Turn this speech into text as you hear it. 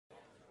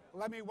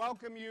Let me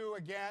welcome you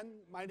again.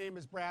 My name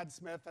is Brad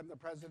Smith. I'm the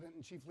President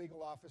and Chief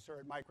Legal Officer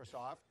at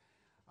Microsoft.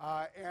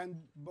 And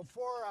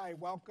before I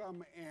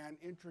welcome and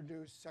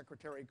introduce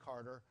Secretary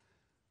Carter,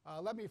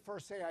 let me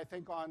first say, I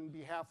think on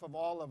behalf of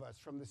all of us,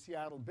 from the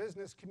Seattle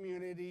business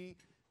community,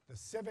 the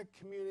civic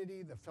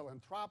community, the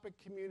philanthropic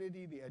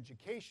community, the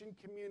education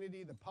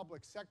community, the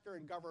public sector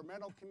and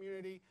governmental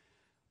community,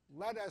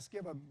 let us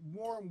give a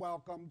warm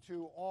welcome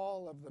to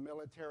all of the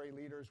military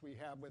leaders we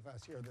have with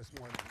us here this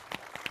morning.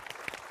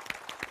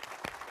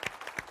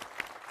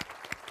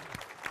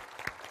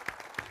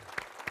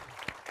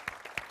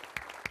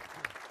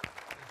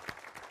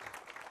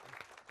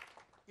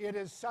 It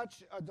is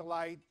such a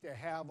delight to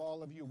have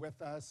all of you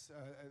with us,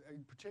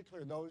 in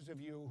particular those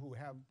of you who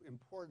have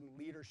important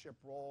leadership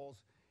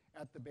roles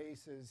at the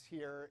bases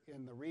here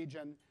in the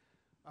region.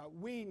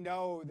 We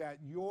know that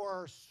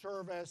your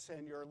service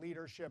and your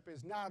leadership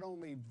is not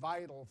only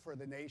vital for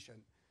the nation,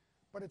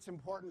 but it's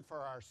important for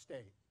our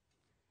state.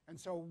 And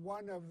so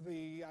one of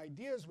the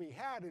ideas we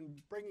had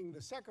in bringing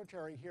the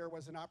Secretary here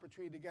was an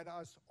opportunity to get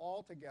us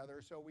all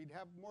together so we'd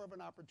have more of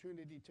an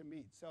opportunity to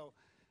meet. So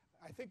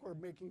I think we're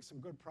making some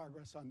good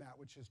progress on that,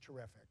 which is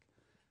terrific.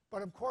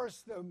 But of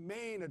course, the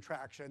main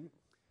attraction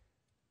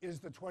is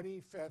the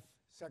 25th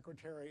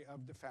Secretary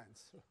of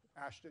Defense,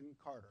 Ashton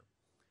Carter.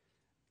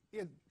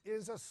 It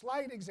is a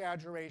slight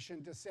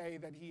exaggeration to say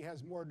that he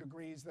has more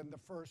degrees than the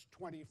first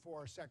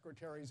 24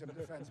 Secretaries of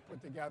Defense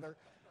put together,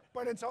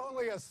 but it's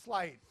only a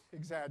slight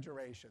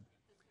exaggeration.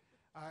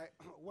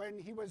 When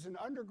he was an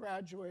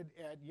undergraduate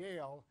at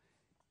Yale,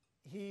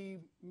 he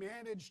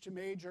managed to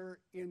major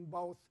in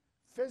both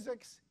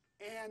physics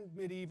and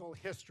medieval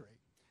history.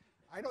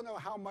 I don't know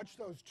how much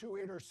those two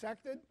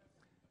intersected,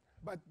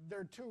 but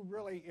they're two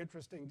really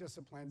interesting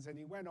disciplines, and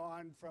he went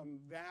on from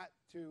that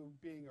to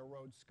being a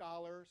Rhodes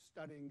Scholar,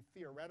 studying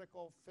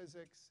theoretical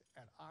physics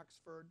at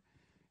Oxford.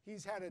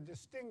 He's had a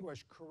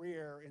distinguished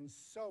career in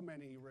so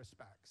many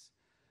respects.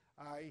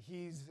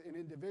 He's an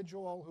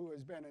individual who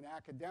has been an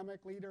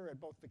academic leader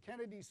at both the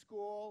Kennedy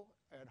School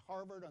at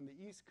Harvard on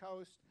the East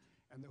Coast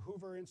and the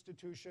Hoover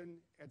Institution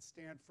at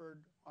Stanford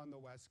on the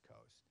West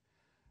Coast.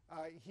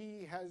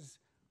 He has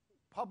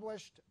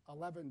published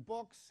 11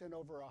 books and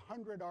over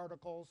 100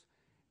 articles,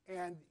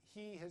 and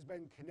he has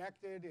been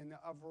connected in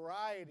a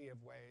variety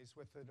of ways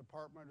with the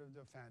Department of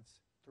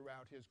Defense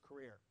throughout his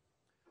career.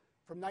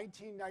 From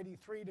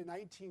 1993 to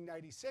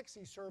 1996,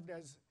 he served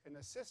as an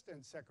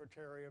Assistant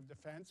Secretary of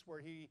Defense, where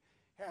he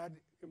had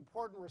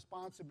important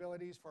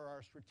responsibilities for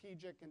our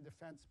strategic and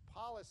defense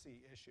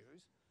policy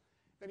issues.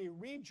 Then he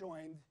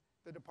rejoined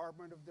the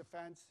Department of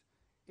Defense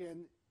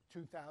in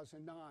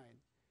 2009.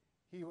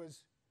 He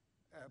was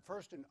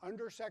first an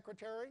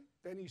undersecretary,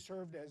 then he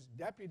served as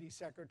deputy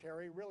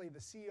secretary, really the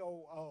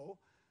COO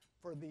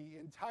for the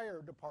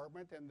entire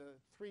department and the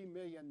 3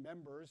 million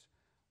members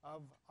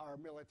of our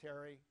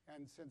military,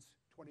 and since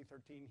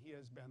 2013 he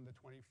has been the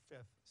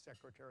 25th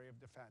Secretary of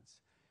Defense.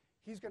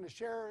 He's going to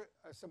share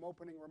some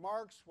opening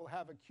remarks. We'll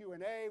have a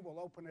Q&A. We'll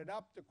open it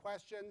up to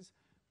questions.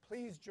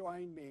 Please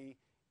join me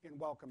in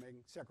welcoming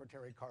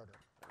Secretary Carter.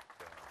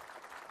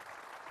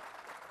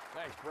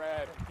 Thanks,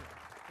 Brad.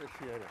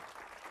 Appreciate it.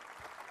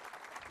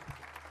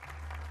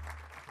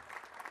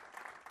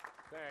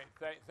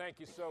 Thank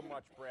you so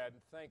much, Brad,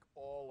 and thank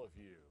all of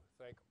you.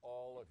 Thank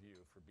all of you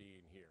for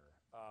being here.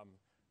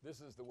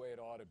 This is the way it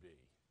ought to be.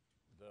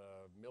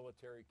 The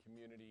military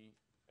community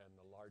and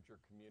the larger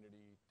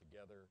community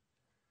together.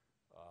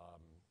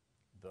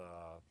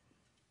 The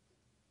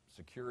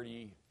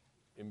security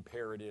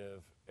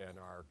imperative and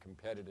our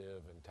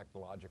competitive and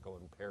technological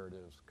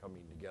imperatives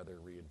coming together,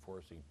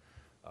 reinforcing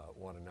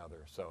one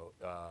another. So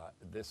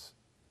this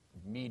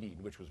meeting,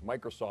 which was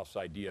Microsoft's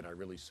idea, and I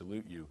really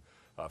salute you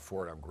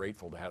for it. I'm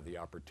grateful to have the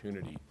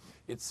opportunity.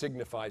 It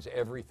signifies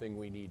everything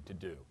we need to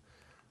do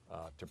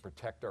to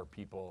protect our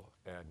people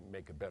and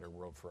make a better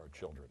world for our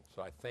children.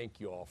 So I thank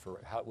you all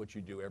for what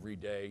you do every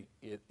day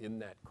in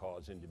that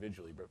cause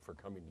individually, but for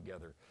coming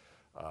together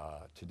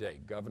today.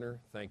 Governor,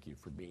 thank you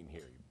for being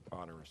here. You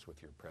honor us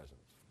with your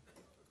presence.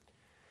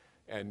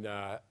 And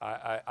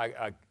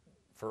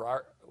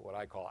for what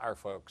I call our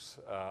folks,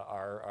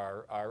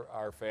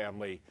 our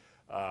family,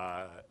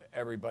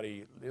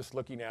 everybody just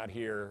looking out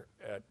here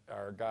at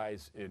our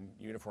guys in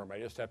uniform, I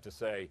just have to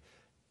say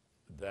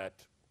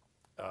that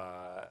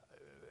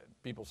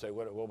people say,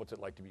 what's it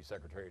like to be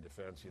Secretary of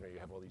Defense? You know, you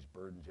have all these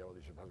burdens, you have all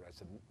these responsibilities. I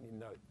said, you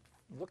know,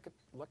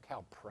 look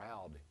how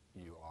proud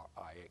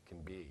I can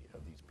be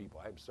of these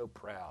people. I'm so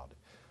proud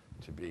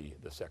to be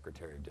the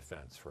Secretary of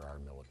Defense for our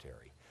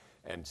military.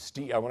 And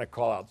Steve, I want to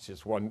call out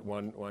just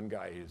one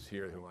guy who's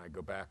here whom I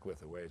go back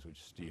with a ways, which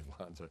is Steve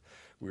Lanza.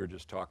 We were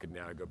just talking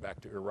now. I go back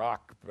to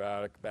Iraq,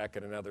 back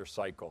in another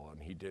cycle,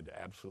 and he did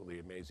absolutely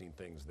amazing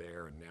things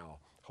there and now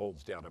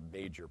holds down a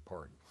major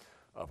part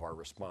of our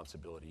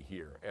responsibility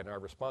here. And our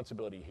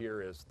responsibility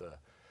here is the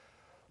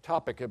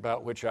topic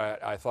about which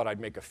I thought I'd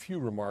make a few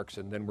remarks,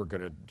 and then we're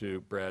going to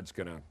do, Brad's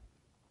going to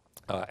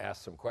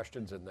ask some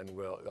questions, and then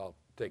I'll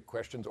take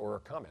questions or a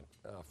comment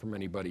from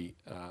anybody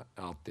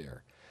out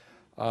there.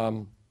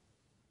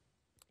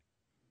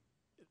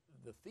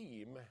 The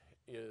theme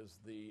is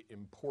the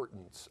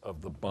importance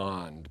of the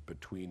bond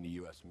between the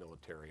U.S.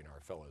 military and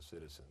our fellow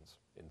citizens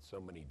in so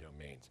many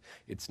domains.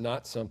 It's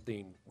not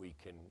something we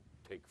can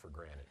take for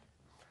granted.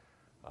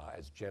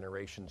 As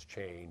generations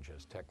change,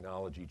 as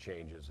technology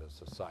changes, as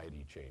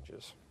society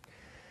changes.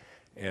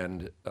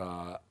 And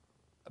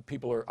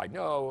people are, I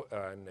know,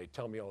 and they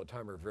tell me all the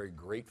time, are very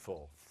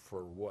grateful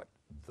for what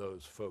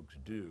those folks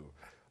do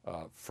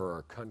for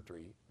our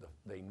country.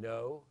 They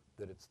know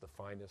that it's the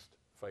finest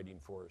fighting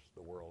force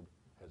the world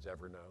has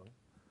ever known.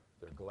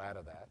 They're glad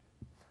of that.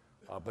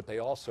 But they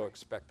also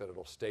expect that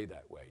it'll stay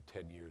that way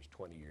 10 years,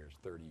 20 years,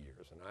 30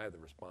 years. And I have the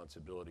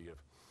responsibility of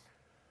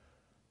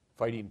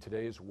fighting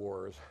today's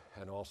wars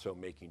and also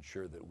making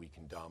sure that we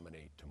can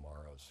dominate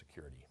tomorrow's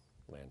security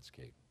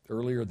landscape.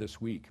 Earlier this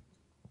week,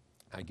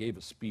 I gave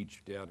a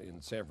speech down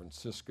in San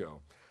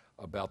Francisco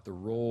about the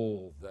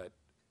role that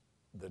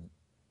the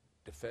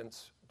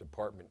Defense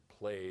Department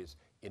plays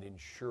in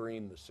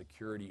ensuring the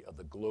security of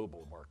the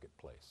global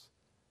marketplace,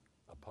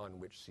 upon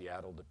which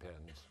Seattle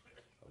depends.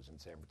 I was in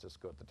San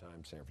Francisco at the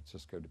time. San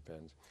Francisco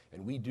depends.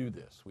 And we do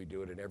this. We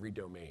do it in every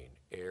domain: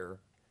 air,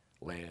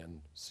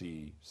 land,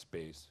 sea,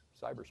 space,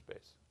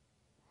 cyberspace.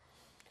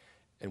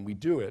 And we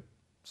do it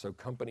so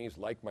companies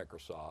like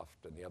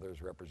Microsoft and the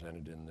others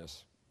represented in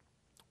this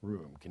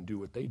room can do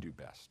what they do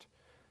best,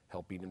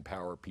 helping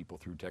empower people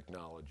through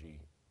technology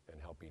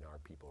and helping our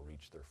people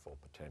reach their full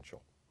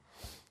potential.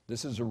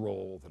 This is a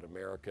role that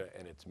America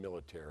and its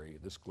military,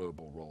 this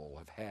global role,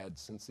 have had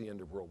since the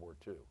end of World War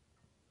II.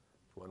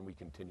 It's one we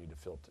continue to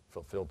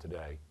fulfill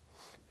today,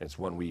 and it's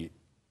one we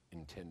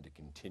intend to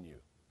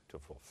continue to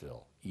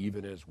fulfill,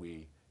 even as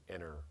we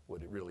enter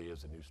what it really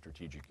is a new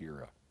strategic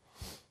era,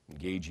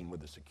 engaging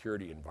with a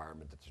security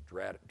environment that's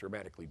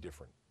dramatically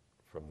different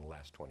from the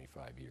last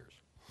 25 years.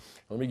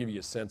 Let me give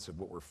you a sense of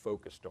what we're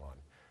focused on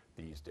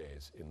these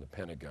days in the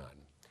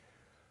Pentagon.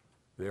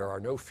 There are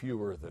no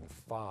fewer than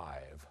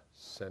 5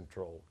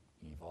 central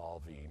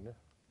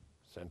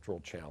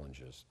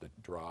challenges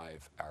that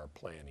drive our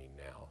planning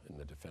now in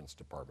the Defense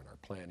Department, our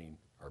planning,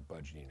 our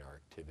budgeting, our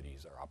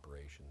activities, our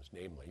operations,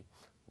 namely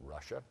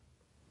Russia,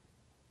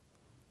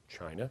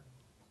 China,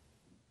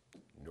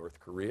 North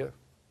Korea,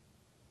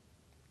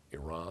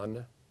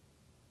 Iran,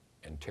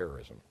 and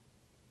terrorism.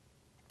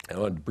 I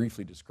want to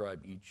briefly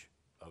describe each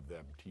of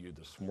them to you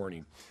this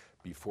morning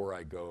before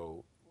I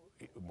go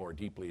more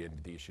deeply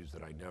into the issues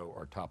that I know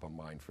are top of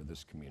mind for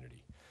this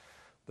community.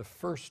 The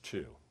first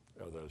 2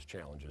 of those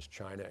challenges,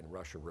 China and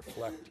Russia,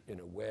 reflect in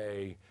a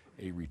way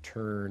a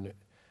return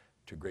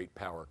to great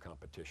power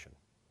competition.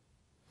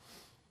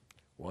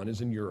 One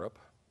is in Europe,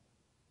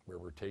 where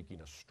we're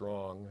taking a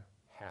strong,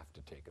 have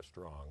to take a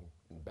strong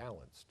and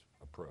balanced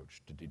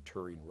approach to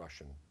deterring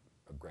Russian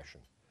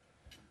aggression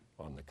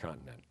on the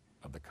continent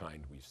of the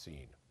kind we've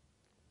seen.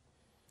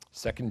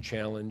 Second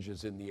challenge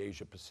is in the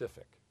Asia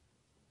Pacific,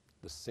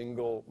 the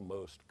single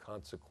most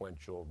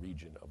consequential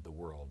region of the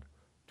world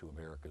to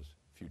America's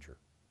future.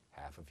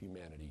 Half of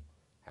humanity,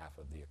 half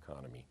of the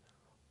economy,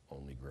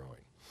 only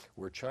growing.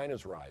 Where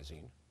China's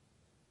rising,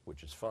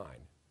 which is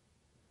fine,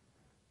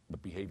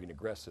 but behaving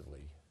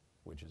aggressively,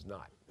 which is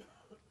not.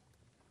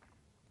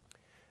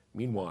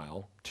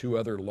 Meanwhile, 2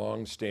 other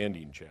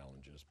long-standing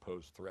challenges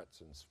pose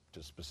threats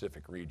to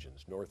specific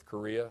regions. North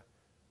Korea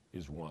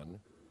is one,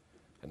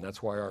 and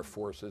that's why our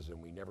forces,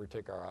 and we never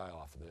take our eye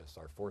off of this,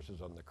 our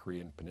forces on the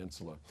Korean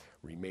Peninsula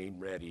remain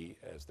ready,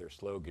 as their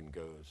slogan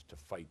goes, to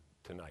fight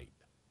tonight.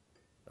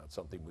 Not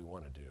something we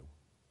want to do,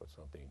 but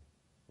something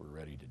we're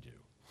ready to do.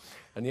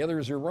 And the other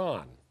is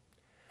Iran,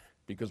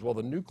 because while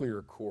the nuclear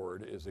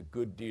accord is a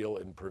good deal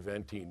in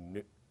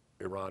preventing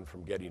Iran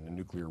from getting a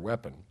nuclear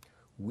weapon,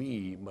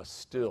 we must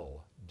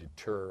still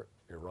deter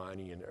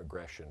Iranian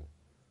aggression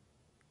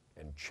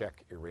and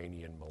check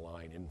Iranian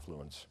malign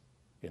influence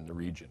in the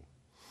region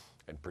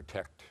and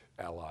protect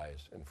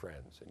allies and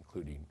friends,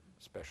 including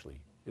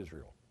especially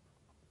Israel.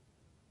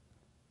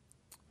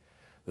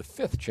 The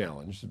 5th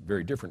challenge,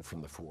 very different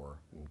from the 4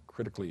 and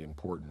critically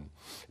important,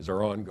 is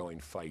our ongoing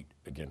fight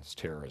against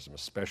terrorism,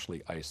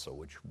 especially ISIL,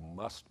 which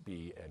must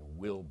be and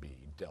will be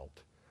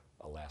dealt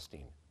a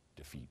lasting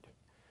defeat.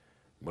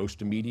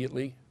 Most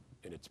immediately,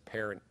 in its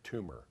parent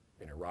tumor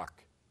in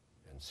Iraq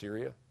and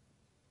Syria,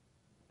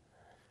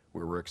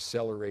 where we're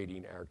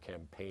accelerating our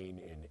campaign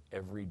in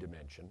every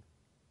dimension,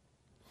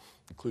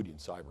 including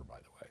cyber, by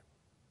the way,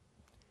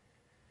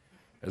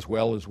 as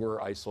well as where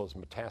ISIL is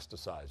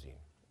metastasizing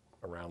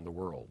around the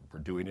world. We're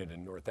doing it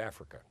in North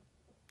Africa.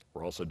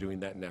 We're also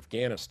doing that in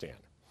Afghanistan,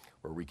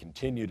 where we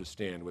continue to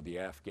stand with the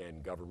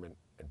Afghan government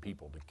and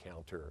people to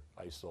counter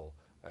ISIL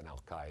and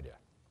Al-Qaeda.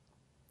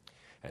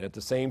 And at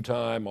the same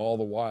time, all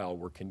the while,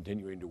 we're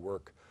continuing to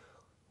work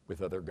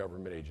with other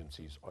government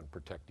agencies on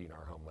protecting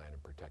our homeland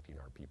and protecting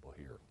our people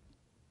here.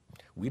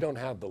 We don't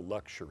have the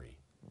luxury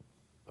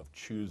of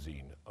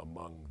choosing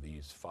among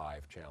these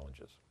 5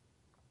 challenges.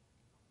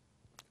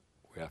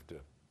 We have to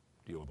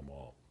deal with them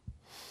all.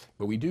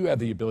 But we do have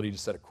the ability to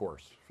set a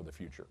course for the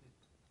future.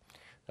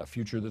 A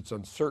future that's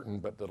uncertain,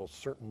 but that'll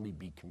certainly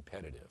be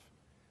competitive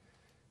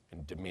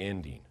and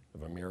demanding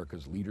of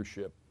America's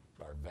leadership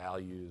our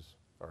values,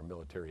 our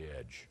military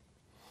edge.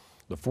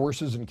 The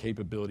forces and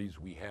capabilities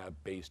we have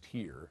based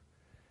here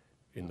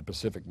in the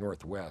Pacific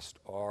Northwest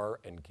are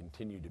and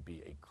continue to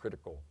be a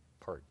critical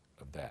part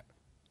of that.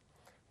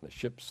 The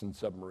ships and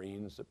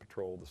submarines that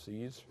patrol the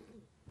seas,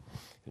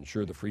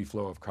 ensure the free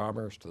flow of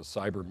commerce, to the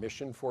cyber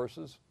mission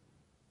forces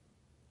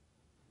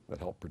that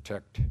help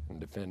protect and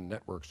defend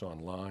networks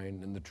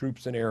online, and the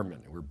troops and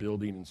airmen who are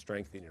building and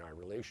strengthening our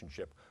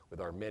relationship with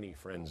our many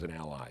friends and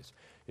allies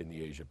in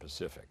the Asia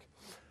Pacific.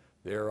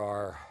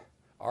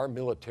 Our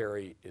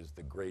military is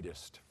the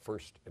greatest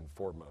first and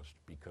foremost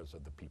because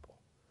of the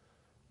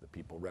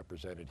people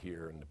represented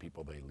here and the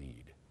people they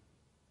lead.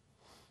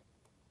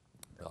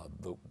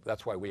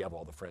 That's why we have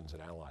all the friends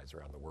and allies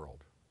around the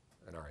world,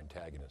 and our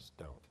antagonists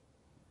don't.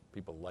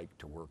 People like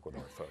to work with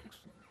our folks.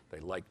 They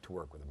like to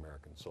work with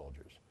American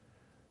soldiers.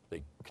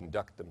 They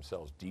conduct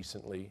themselves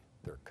decently.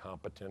 They're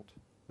competent.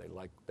 They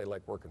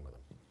like working with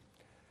them.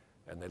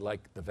 And they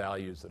like the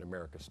values that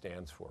America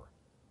stands for.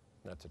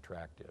 That's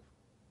attractive.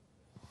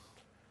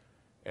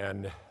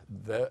 And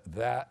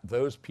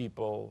those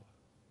people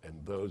and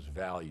those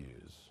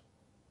values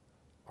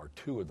are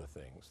two of the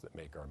things that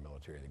make our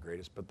military the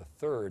greatest. But the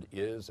third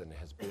is, and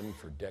has been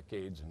for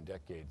decades and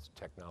decades,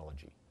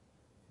 technology.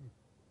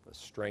 The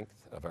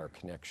strength of our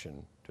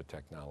connection to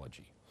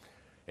technology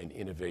and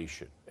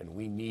innovation. And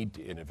we need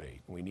to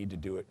innovate. We need to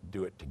do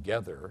it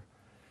together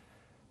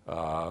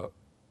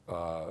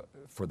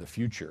for the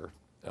future,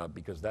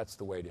 because that's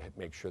the way to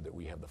make sure that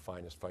we have the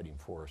finest fighting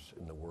force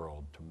in the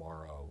world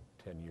tomorrow,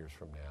 10 years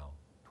from now,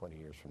 20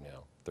 years from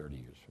now, 30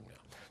 years from now.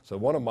 So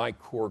one of my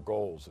core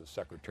goals as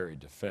Secretary of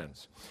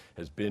Defense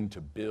has been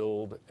to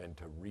build and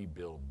to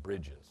rebuild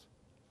bridges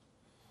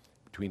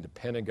between the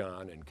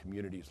Pentagon and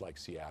communities like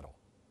Seattle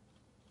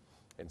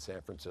and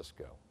San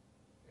Francisco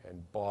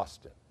and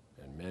Boston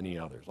and many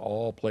others,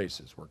 all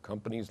places where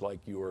companies like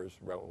yours,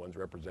 ones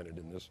represented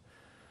in this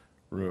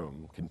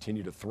room,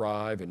 continue to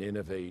thrive and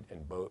innovate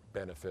and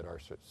benefit our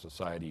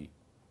society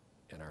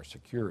and our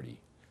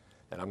security.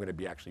 And I'm going to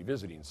be actually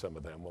visiting some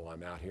of them while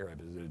I'm out here.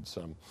 I visited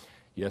some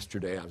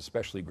yesterday. I'm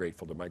especially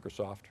grateful to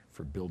Microsoft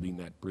for building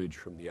that bridge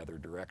from the other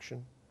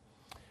direction.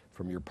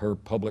 From your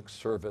public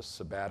service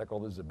sabbatical,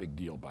 this is a big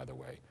deal, by the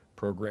way,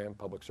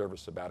 public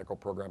service sabbatical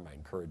program, I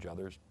encourage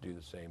others to do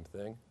the same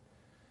thing.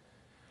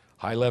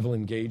 High-level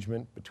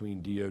engagement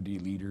between DoD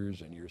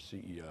leaders and your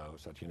CEO,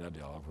 Satya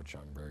Nadella, which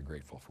I'm very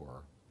grateful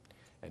for.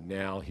 And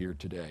now here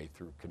today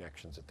through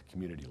connections at the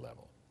community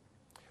level.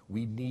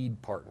 We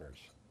need partners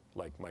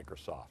like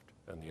Microsoft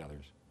and the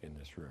others in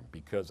this room,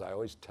 because I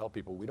always tell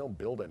people we don't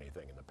build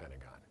anything in the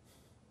Pentagon.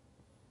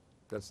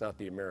 That's not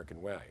the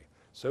American way.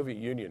 Soviet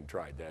Union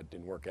tried that,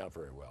 didn't work out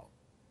very well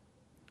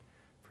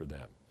for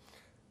them.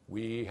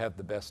 We have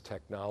the best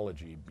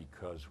technology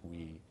because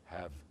we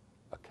have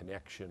a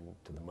connection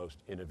to the most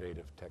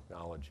innovative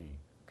technology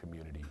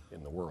community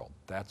in the world.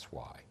 That's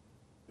why.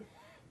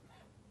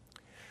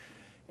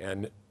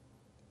 And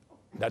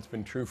that's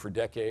been true for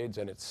decades,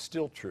 and it's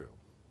still true,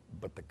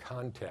 but the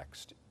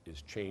context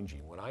is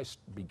changing. When I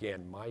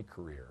began my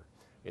career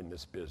in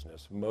this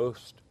business,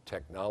 most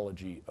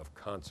technology of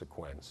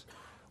consequence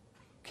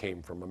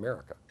came from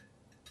America.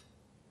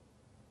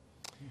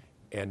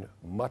 And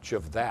much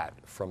of that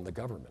from the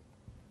government.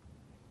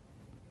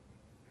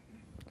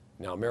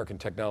 Now, American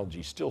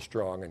technology is still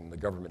strong, and the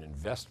government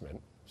investment,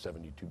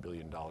 $72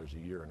 billion a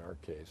year in our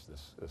case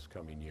this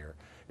coming year,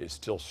 is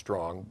still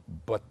strong,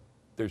 but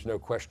there's no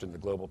question the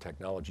global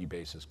technology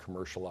base is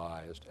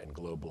commercialized and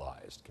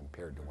globalized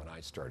compared to when I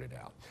started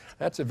out.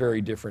 That's a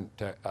very different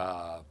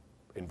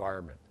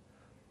environment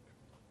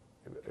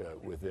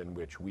within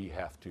which we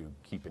have to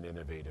keep an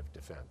innovative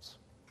defense.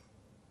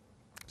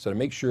 So to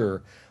make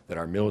sure that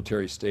our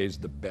military stays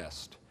the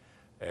best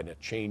in a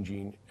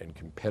changing and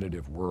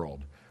competitive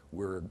world,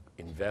 we're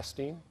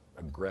investing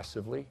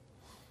aggressively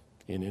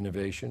in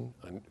innovation,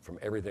 from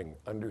everything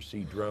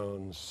undersea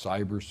drones,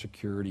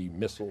 cybersecurity,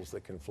 missiles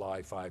that can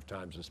fly 5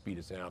 times the speed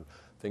of sound,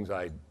 things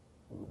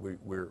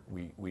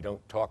we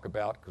don't talk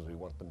about because we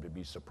want them to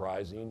be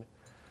surprising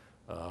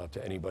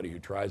to anybody who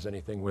tries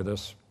anything with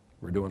us.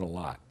 We're doing a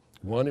lot.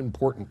 One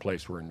important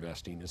place we're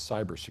investing is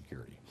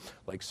cybersecurity.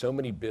 Like so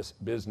many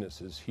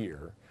businesses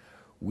here,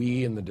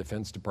 we in the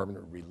Defense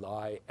Department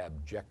rely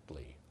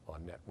abjectly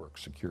on network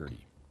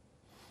security.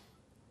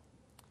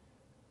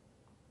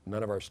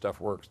 None of our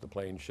stuff works. The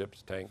planes,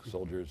 ships, tanks,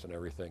 soldiers, and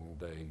everything,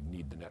 they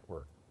need the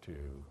network to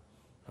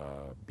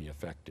be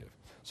effective.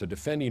 So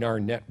defending our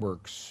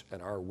networks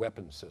and our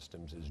weapon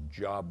systems is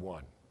job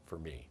one for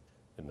me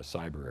in the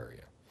cyber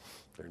area.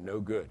 They're no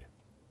good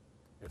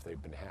if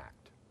they've been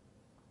hacked.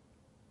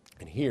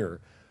 And here,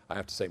 I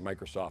have to say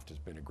Microsoft has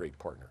been a great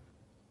partner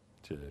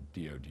to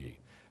DoD.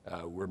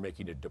 We're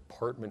making a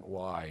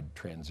department-wide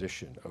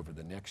transition over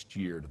the next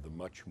year to the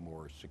much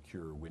more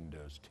secure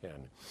Windows 10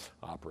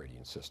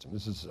 operating system.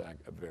 This is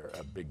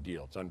a big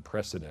deal. It's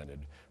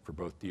unprecedented for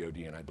both DoD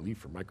and I believe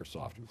for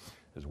Microsoft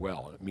as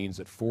well. It means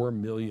that 4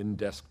 million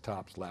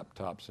desktops,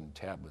 laptops, and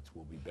tablets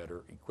will be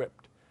better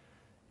equipped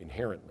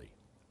inherently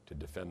to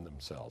defend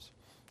themselves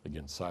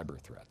against cyber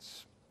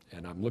threats.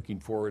 And I'm looking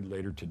forward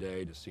later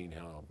today to seeing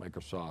how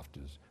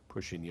Microsoft is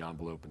pushing the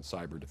envelope in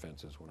cyber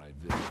defenses when I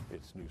visit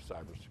its new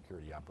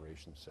Cybersecurity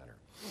Operations Center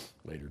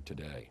later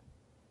today.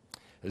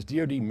 As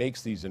DoD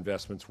makes these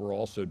investments, we're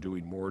also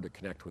doing more to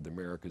connect with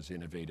America's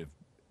innovative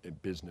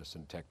business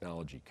and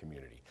technology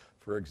community.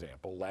 For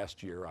example,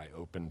 last year I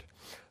opened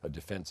a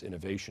defense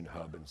innovation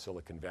hub in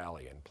Silicon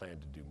Valley, and plan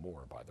to do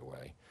more, by the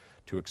way,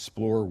 to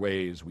explore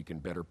ways we can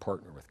better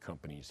partner with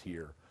companies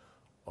here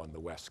on the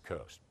West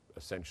Coast,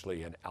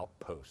 essentially an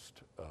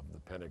outpost of the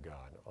Pentagon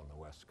on the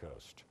West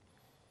Coast.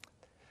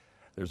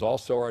 There's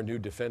also our new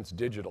Defense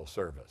Digital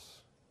Service,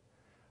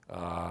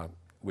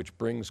 which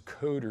brings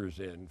coders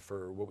in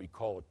for what we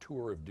call a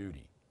tour of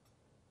duty.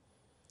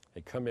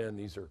 They come in,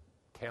 these are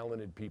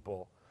talented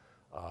people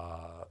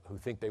who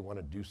think they want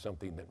to do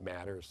something that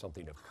matters,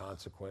 something of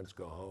consequence,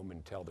 go home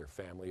and tell their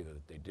family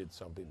that they did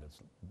something that's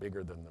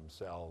bigger than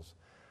themselves,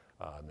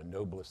 the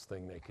noblest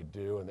thing they could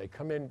do. And they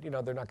come in, you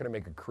know, they're not going to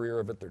make a career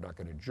of it, they're not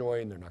going to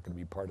join, they're not going to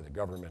be part of the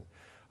government,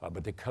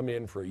 but they come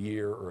in for a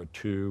year or a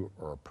two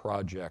or a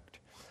project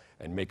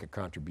and make a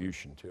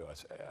contribution to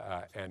us.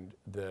 And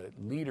the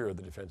leader of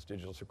the Defense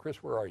Digital, so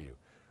Chris, where are you?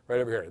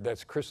 Right over here.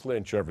 That's Chris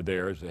Lynch over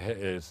there,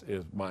 is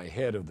my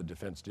head of the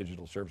Defense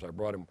Digital Service. I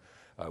brought him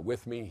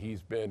with me.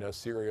 He's been a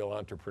serial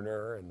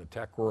entrepreneur in the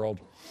tech world,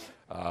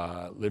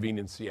 living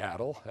in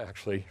Seattle,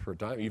 actually, for a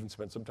time, even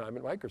spent some time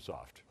at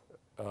Microsoft.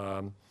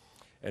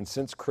 And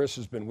since Chris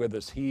has been with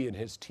us, he and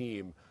his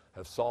team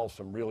have solved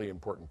some really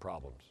important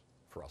problems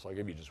for us. I'll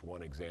give you just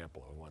one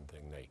example of one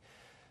thing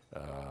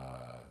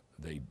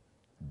they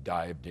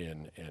dived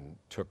in and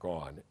took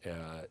on,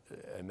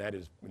 and that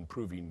is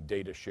improving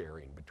data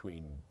sharing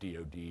between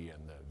DoD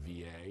and the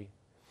VA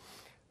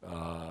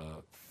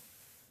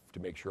to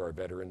make sure our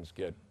veterans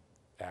get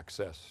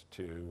access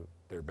to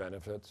their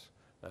benefits.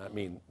 That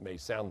may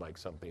sound like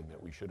something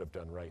that we should have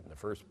done right in the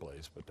first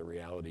place, but the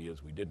reality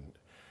is we didn't.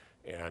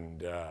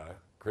 And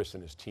Chris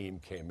and his team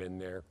came in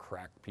there,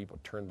 cracked people,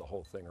 turned the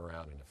whole thing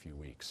around in a few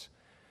weeks.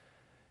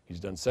 He's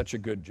done such a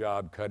good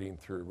job cutting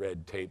through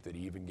red tape that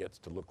he even gets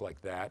to look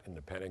like that in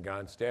the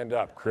Pentagon. Stand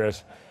up,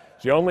 Chris.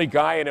 He's the only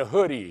guy in a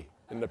hoodie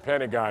in the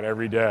Pentagon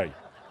every day.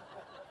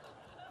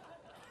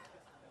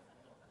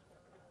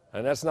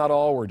 And that's not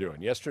all we're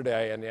doing.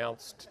 Yesterday I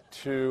announced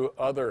two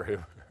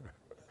other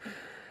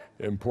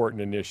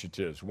important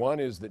initiatives.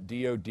 One is that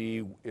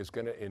DoD is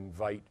going to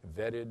invite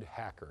vetted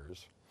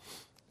hackers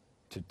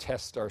to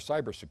test our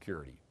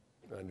cybersecurity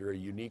under a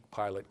unique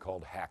pilot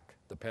called Hack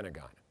the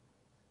Pentagon.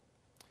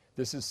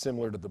 This is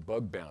similar to the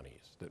bug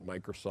bounties that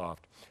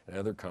Microsoft and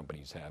other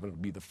companies have, and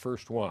it'll be the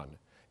first one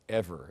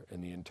ever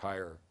in the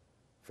entire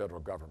federal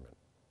government.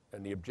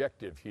 And the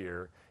objective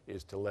here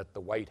is to let the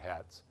white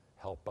hats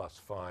help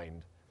us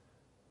find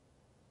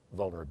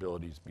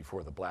vulnerabilities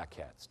before the black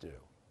hats do.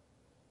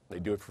 They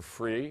do it for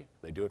free,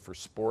 they do it for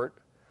sport,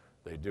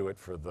 they do it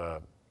for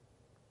the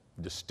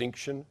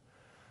distinction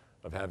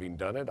of having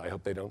done it. I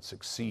hope they don't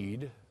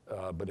succeed,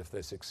 but if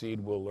they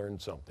succeed, we'll learn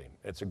something.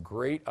 It's a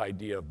great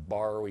idea of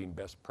borrowing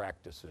best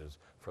practices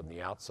from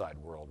the outside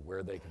world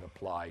where they can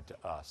apply to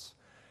us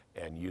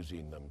and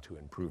using them to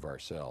improve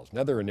ourselves.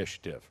 Another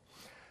initiative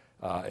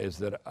is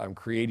that I'm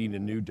creating a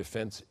new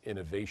Defense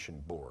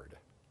Innovation Board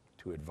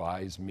to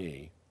advise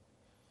me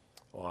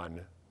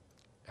on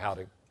how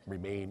to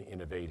remain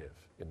innovative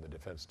in the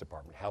Defense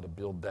Department, how to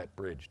build that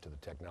bridge to the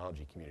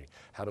technology community,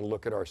 how to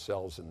look at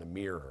ourselves in the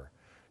mirror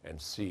and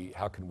see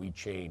how can we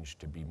change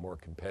to be more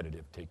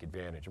competitive, take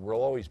advantage. And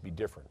we'll always be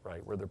different,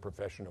 right? We're the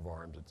profession of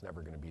arms. It's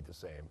never going to be the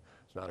same.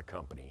 It's not a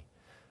company.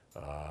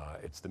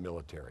 It's the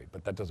military.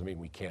 But that doesn't mean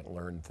we can't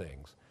learn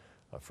things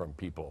from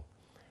people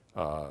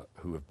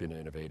who have been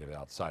innovative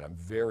outside. I'm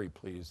very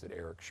pleased that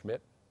Eric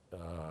Schmidt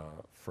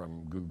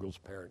from Google's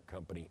parent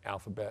company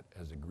Alphabet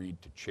has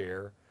agreed to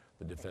chair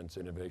the Defense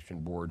Innovation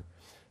Board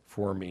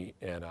for me,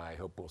 and I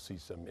hope we'll see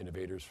some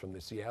innovators from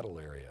the Seattle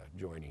area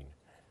joining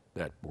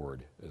that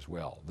board as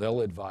well.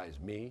 They'll advise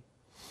me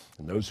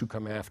and those who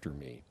come after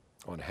me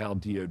on how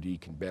DoD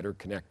can better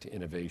connect to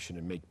innovation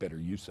and make better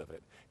use of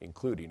it,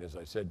 including, as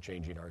I said,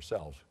 changing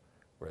ourselves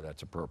where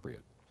that's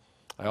appropriate.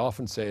 I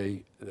often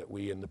say that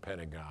we in the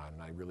Pentagon,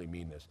 and I really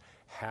mean this,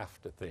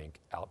 have to think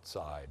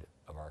outside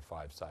of our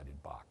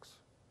five-sided box.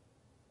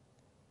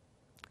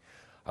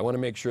 I want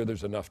to make sure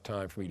there's enough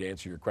time for me to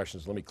answer your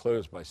questions. Let me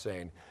close by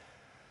saying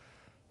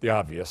the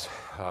obvious,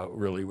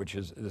 really, which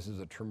is this is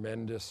a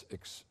tremendous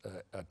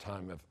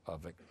time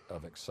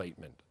of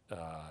excitement,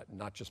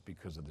 not just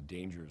because of the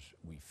dangers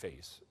we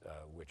face,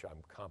 which I'm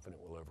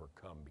confident we'll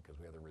overcome because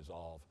we have the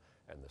resolve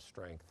and the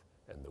strength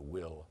and the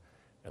will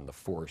and the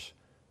force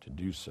to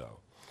do so,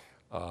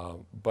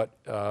 but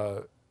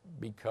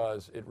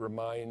because it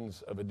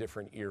reminds of a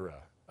different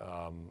era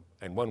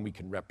and one we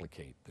can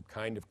replicate, the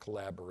kind of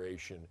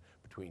collaboration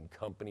between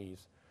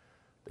companies,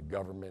 the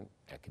government,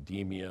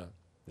 academia,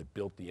 that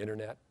built the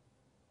internet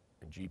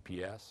and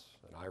GPS,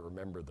 and I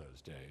remember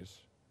those days,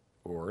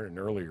 or in an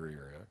earlier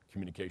era,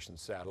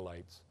 communications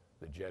satellites,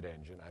 the jet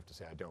engine. I have to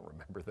say I don't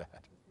remember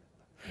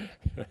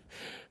that.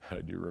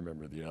 I do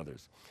remember the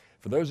others.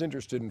 For those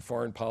interested in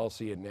foreign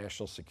policy and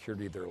national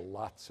security, there are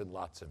lots and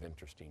lots of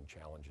interesting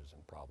challenges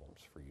and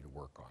problems for you to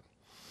work on.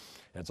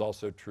 And it's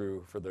also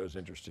true for those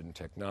interested in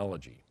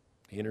technology.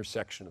 The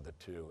intersection of the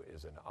two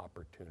is an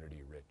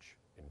opportunity-rich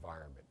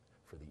environment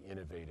for the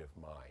innovative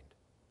mind.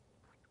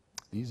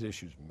 These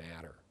issues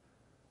matter.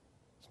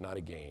 It's not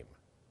a game.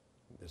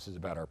 This is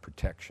about our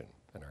protection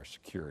and our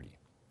security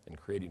and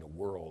creating a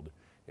world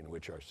in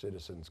which our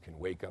citizens can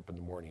wake up in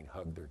the morning,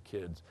 hug their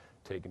kids,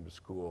 take them to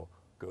school,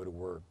 go to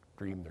work,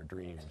 dream their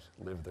dreams,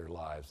 live their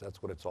lives.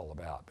 That's what it's all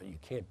about. But you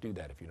can't do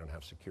that if you don't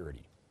have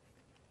security.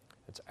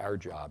 It's our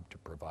job to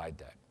provide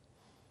that.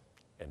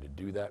 And to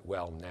do that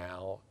well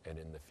now and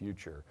in the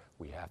future,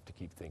 we have to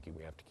keep thinking,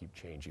 we have to keep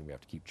changing, we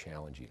have to keep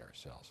challenging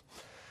ourselves.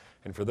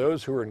 And for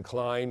those who are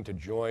inclined to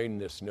join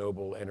this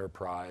noble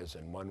enterprise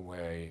in one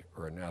way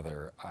or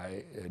another,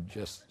 I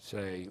just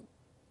say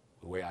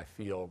the way I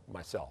feel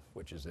myself,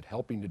 which is that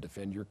helping to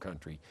defend your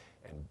country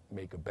and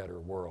make a better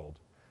world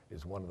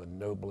is one of the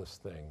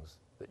noblest things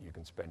that you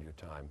can spend your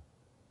time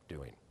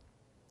doing.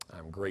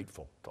 I'm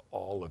grateful to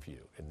all of you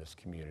in this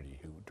community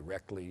who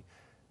directly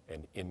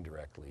and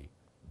indirectly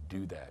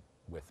do that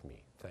with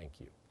me. Thank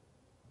you.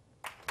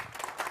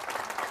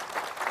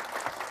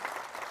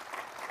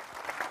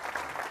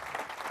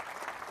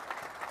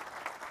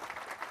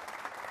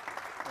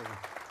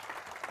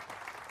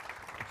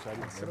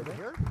 Sit over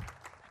here.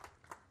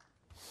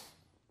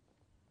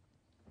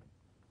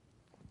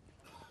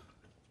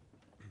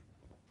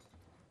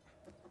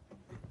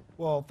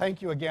 Well,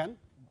 thank you again.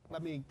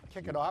 Let me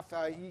kick it off.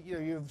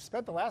 You've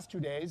spent the last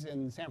 2 days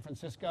in San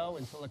Francisco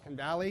and Silicon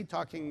Valley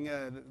talking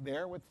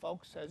there with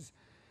folks as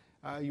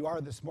you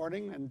are this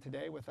morning and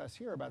today with us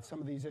here about some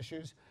of these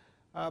issues.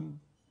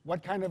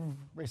 What kind of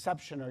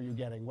reception are you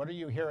getting? What are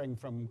you hearing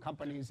from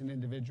companies and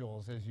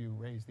individuals as you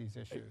raise these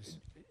issues?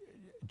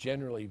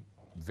 Generally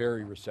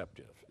very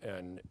receptive,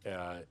 and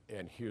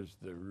here's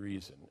the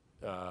reason.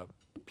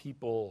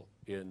 People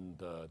in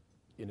the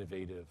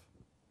innovative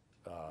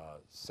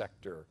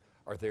sector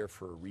are there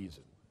for a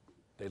reason.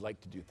 They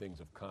like to do things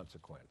of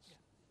consequence.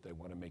 They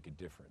want to make a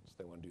difference.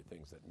 They want to do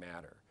things that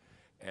matter.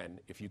 And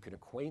if you can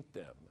acquaint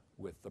them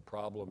with the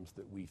problems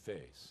that we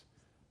face,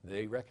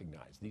 they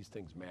recognize these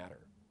things matter.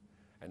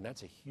 And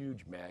that's a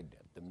huge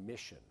magnet. The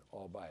mission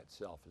all by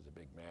itself is a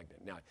big magnet.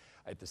 Now,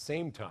 at the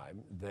same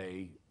time,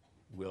 they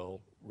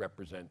will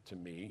represent to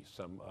me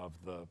some of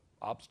the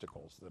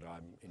obstacles that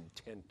I'm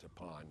intent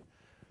upon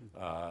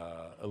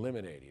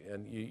eliminating.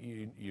 And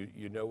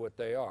you know what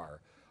they are.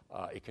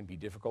 It can be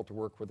difficult to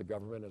work with the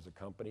government as a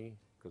company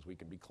because we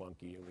can be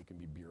clunky and we can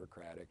be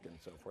bureaucratic and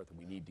so forth, and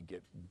we need to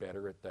get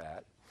better at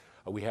that.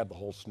 We have the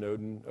whole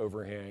Snowden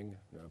overhang,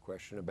 no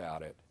question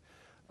about it.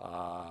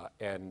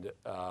 And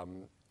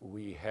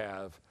we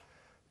have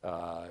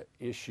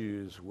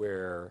issues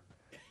where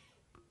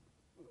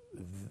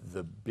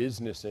the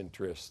business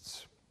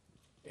interests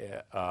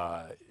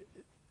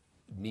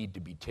need to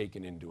be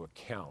taken into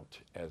account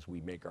as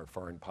we make our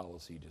foreign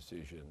policy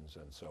decisions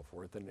and so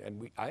forth.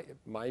 And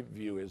my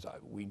view is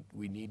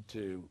we need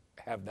to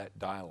have that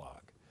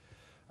dialogue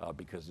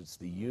because it's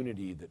the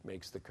unity that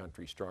makes the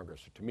country stronger.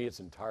 So to me, it's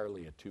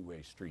entirely a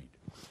two-way street.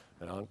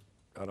 And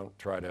I don't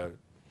try to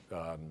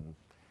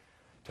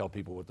tell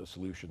people what the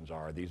solutions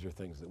are. These are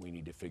things that we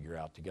need to figure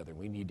out together.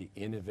 We need to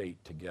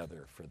innovate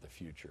together for the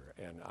future.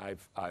 And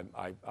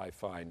I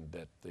find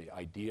that the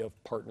idea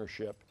of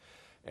partnership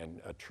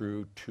and a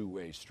true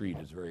two-way street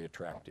is very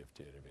attractive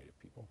to innovative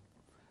people.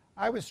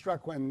 I was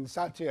struck when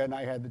Satya and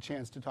I had the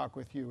chance to talk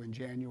with you in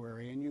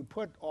January, and you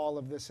put all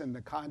of this in the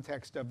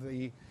context of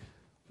the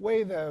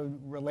way the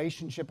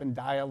relationship and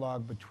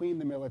dialogue between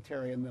the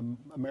military and the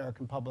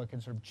American public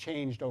has sort of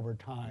changed over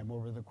time,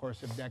 over the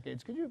course of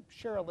decades. Could you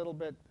share a little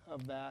bit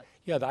of that?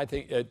 Yeah, I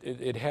think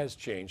it has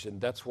changed,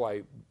 and that's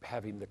why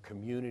having the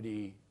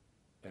community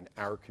and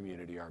our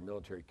community, our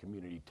military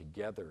community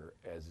together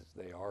as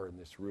they are in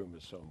this room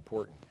is so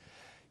important.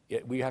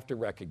 We have to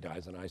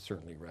recognize, and I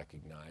certainly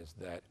recognize,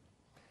 that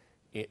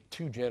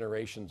 2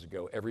 generations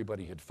ago,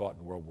 everybody had fought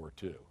in World War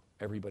II.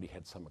 Everybody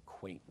had some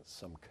acquaintance,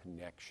 some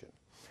connection.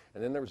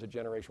 And then there was a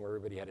generation where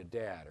everybody had a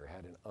dad or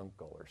had an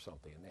uncle or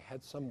something, and they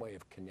had some way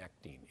of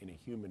connecting in a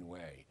human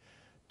way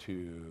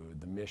to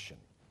the mission.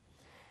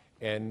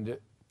 And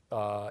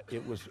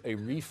it was a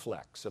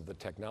reflex of the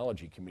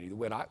technology community.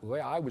 The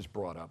way I was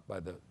brought up by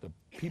the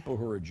people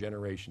who are a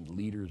generation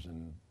leaders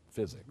in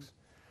physics,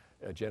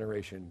 a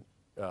generation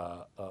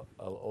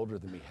older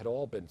than me, had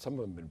all been, some of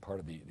them have been part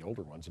of the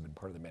older ones have been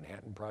part of the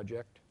Manhattan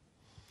Project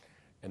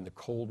and the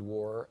Cold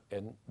War,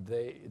 and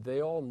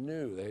they all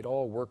knew, they'd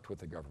all worked with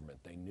the government.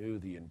 They knew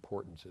the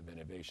importance of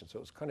innovation, so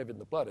it was kind of in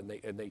the blood,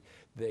 and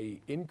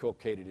they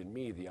inculcated in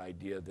me the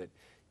idea that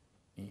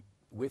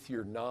with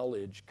your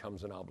knowledge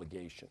comes an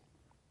obligation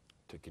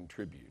to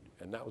contribute,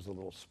 and that was a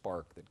little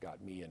spark that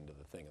got me into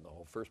the thing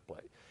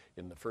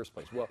in the first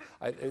place. Well,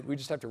 we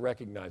just have to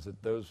recognize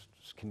that those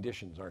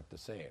conditions aren't the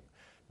same.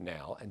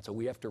 now, and so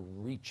we have to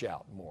reach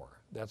out more.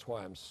 That's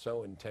why I'm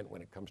so intent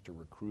when it comes to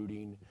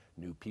recruiting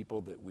new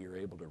people, that we are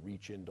able to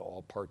reach into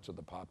all parts of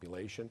the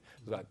population.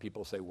 That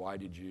people say, why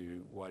do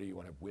you want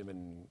to have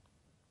women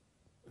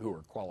who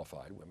are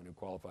qualified, women who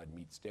qualified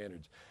meet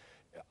standards?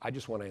 I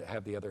just want to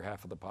have the other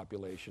half of the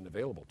population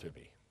available to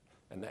me.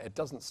 And it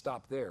doesn't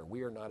stop there.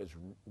 We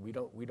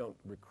don't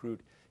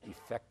recruit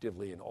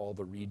effectively in all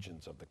the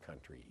regions of the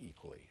country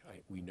equally.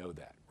 We know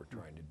that. We're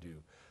trying to do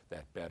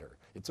that better.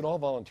 It's an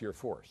all-volunteer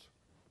force.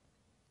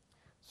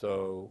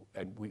 So,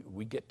 and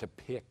we get to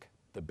pick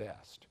the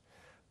best.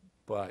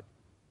 But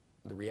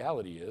the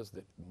reality is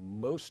that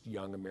most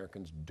young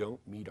Americans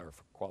don't meet our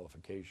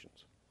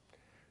qualifications.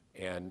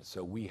 And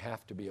so we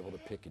have to be able to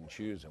pick and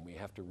choose, and we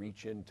have to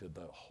reach into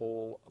the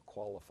whole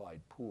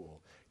qualified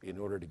pool in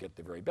order to get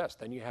the very best.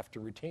 Then you have to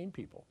retain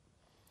people.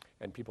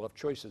 And people have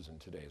choices in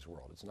today's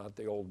world. It's not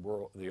the old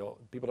world.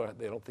 People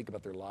don't think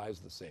about their lives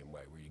the same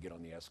way, where you get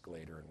on the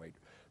escalator and wait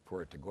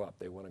for it to go up.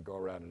 They want to go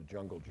around in a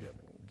jungle gym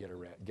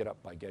and get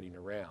up by getting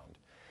around.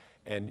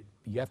 And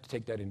you have to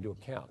take that into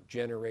account.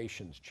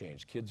 Generations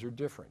change. Kids are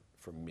different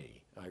from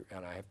me,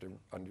 and I have to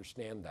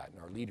understand that,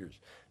 and our leaders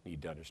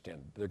need to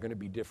understand they're going to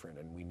be different,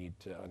 and we need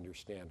to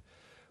understand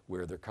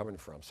where they're coming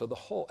from. So the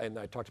whole, and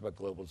I talked about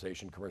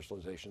globalization,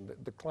 commercialization,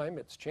 the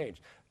climate's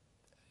changed.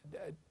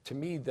 To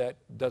me, that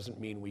doesn't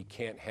mean we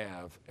can't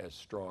have as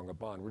strong a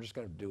bond. We're just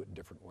going to do it in a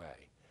different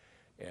way.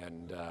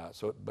 And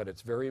but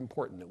it's very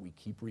important that we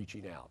keep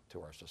reaching out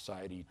to our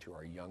society, to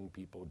our young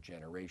people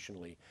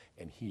generationally,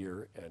 and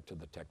here to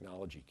the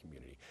technology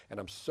community. And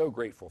I'm so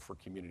grateful for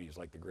communities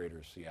like the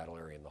greater Seattle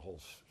area and the whole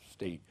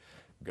state,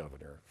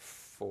 Governor,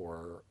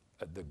 for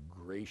the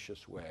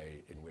gracious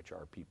way in which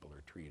our people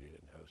are treated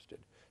and hosted.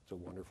 It's a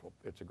wonderful,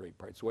 it's a great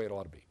part. It's the way it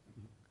ought to be.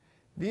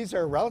 These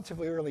are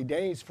relatively early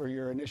days for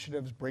your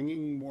initiatives,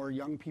 bringing more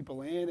young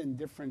people in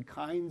different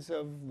kinds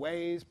of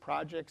ways,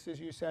 projects,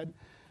 as you said.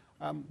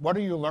 What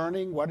are you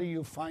learning? What are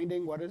you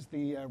finding? What is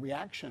the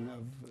reaction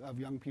of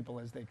young people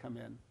as they come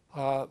in?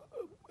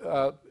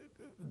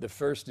 The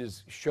first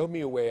is, show me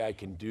a way I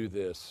can do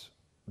this,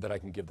 that I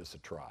can give this a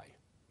try.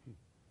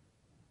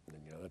 And,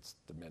 that's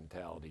the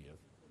mentality of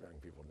young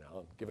people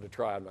now. Give it a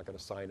try. I'm not going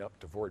to sign up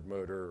to Ford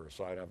Motor or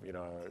sign up,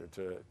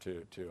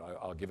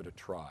 I'll give it a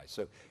try.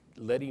 So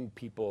letting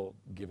people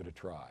give it a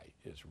try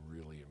is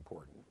really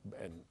important.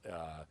 And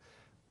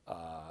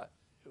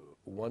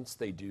once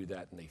they do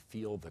that and they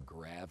feel the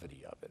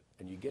gravity of it,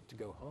 and you get to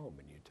go home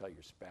and you tell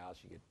your spouse,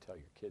 you get to tell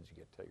your kids, you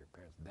get to tell your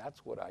parents,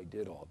 that's what I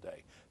did all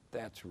day.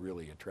 That's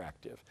really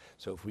attractive.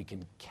 So if we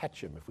can catch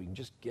them, if we can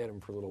just get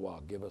them for a little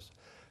while, give us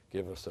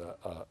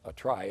a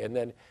try. And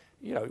then,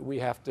 we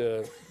have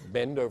to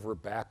bend over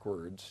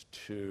backwards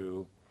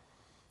to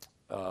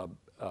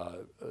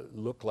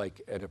look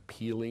like an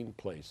appealing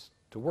place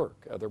to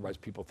work. Otherwise,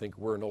 people think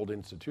we're an old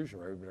institution,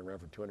 right? We've been around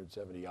for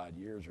 270 odd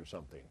years or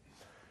something.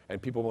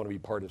 And people want to be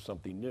part of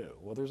something new.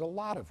 Well, there's a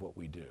lot of what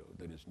we do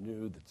that is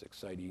new, that's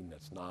exciting,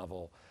 that's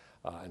novel,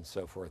 and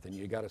so forth. And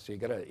you got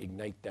to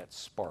ignite that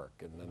spark,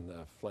 and then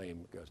the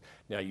flame goes.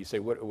 Now you say,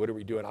 what are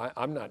we doing?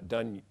 I'm not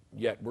done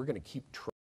yet. We're going to keep trying.